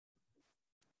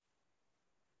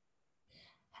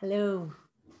Hello.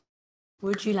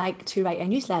 Would you like to write a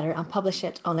newsletter and publish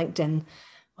it on LinkedIn?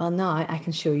 Well, now I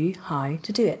can show you how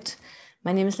to do it.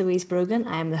 My name is Louise Brogan.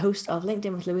 I am the host of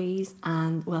LinkedIn with Louise,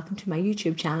 and welcome to my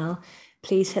YouTube channel.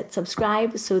 Please hit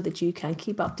subscribe so that you can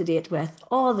keep up to date with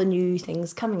all the new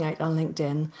things coming out on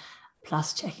LinkedIn,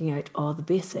 plus checking out all the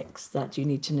basics that you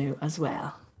need to know as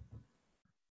well.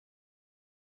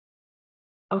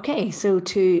 Okay, so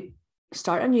to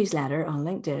start a newsletter on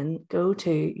LinkedIn, go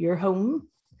to your home.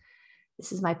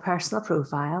 This is my personal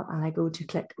profile, and I go to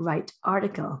click Write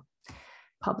Article,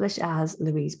 publish as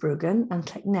Louise Brogan, and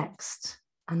click Next.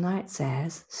 And now it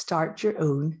says Start Your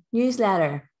Own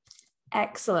Newsletter.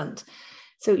 Excellent.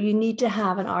 So you need to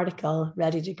have an article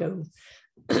ready to go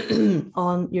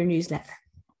on your newsletter.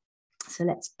 So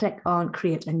let's click on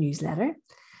Create a Newsletter.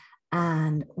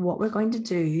 And what we're going to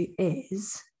do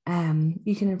is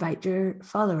you can invite your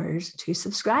followers to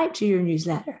subscribe to your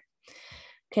newsletter.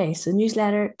 Okay, so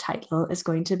newsletter title is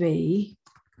going to be,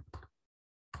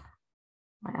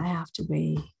 I have to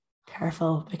be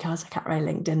careful because I can't write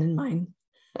LinkedIn in mine.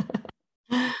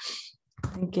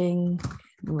 Thinking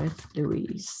with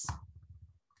Louise.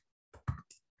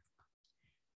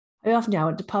 How often do I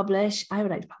want to publish? I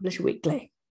would like to publish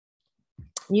weekly.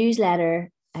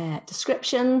 Newsletter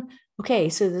description. Okay,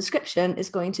 so the description is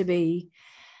going to be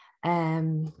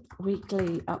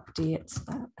weekly updates,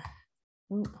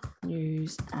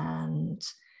 news and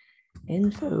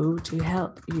info to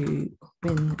help you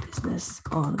win business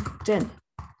on LinkedIn,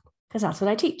 because that's what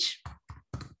I teach.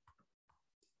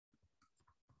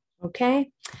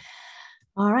 Okay.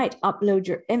 All right, upload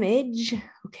your image.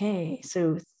 Okay,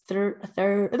 so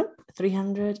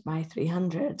 300 by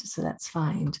 300. So let's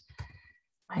find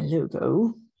my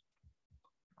logo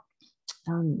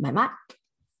on my Mac.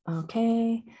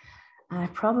 Okay, I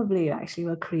probably actually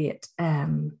will create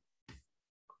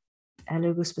a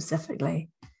logo specifically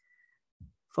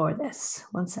for this.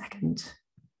 1 second.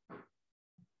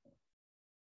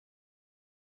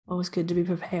 Always good to be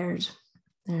prepared.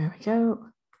 There we go.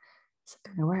 Is it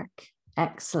going to work?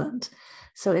 Excellent.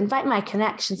 So invite my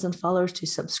connections and followers to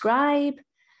subscribe,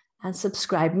 and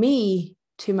subscribe me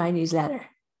to my newsletter.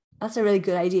 That's a really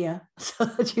good idea, so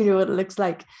that you know what it looks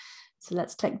like. So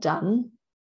let's click done.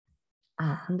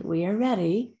 And we are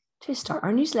ready to start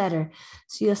our newsletter.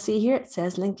 So you'll see here it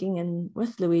says linking in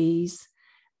with Louise,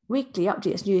 weekly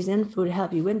updates, news, and info to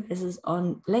help you win business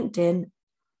on LinkedIn,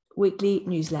 weekly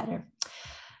newsletter.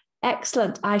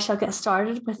 Excellent. I shall get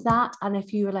started with that. And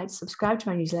if you would like to subscribe to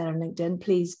my newsletter on LinkedIn,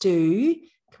 please do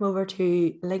come over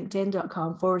to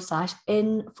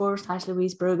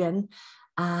linkedin.com/in/Louise Brogan.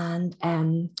 And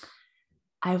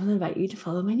I will invite you to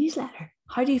follow my newsletter.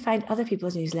 How do you find other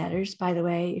people's newsletters? By the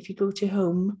way, if you go to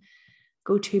home,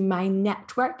 go to my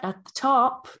network at the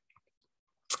top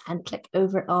and click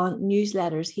over on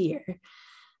newsletters here.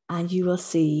 And you will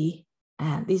see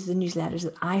these are the newsletters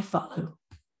that I follow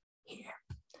here.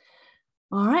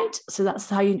 All right, so that's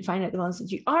how you find out the ones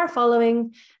that you are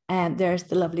following. And there's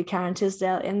the lovely Karen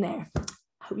Tisdale in there.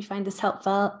 I hope you find this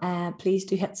helpful. Please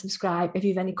do hit subscribe. If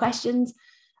you have any questions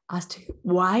as to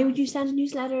why would you send a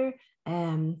newsletter,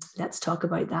 let's talk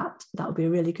about that. That will be a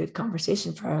really good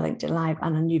conversation for our LinkedIn Live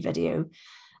and a new video.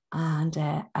 And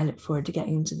I look forward to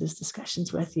getting into those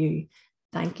discussions with you.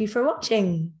 Thank you for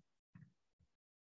watching.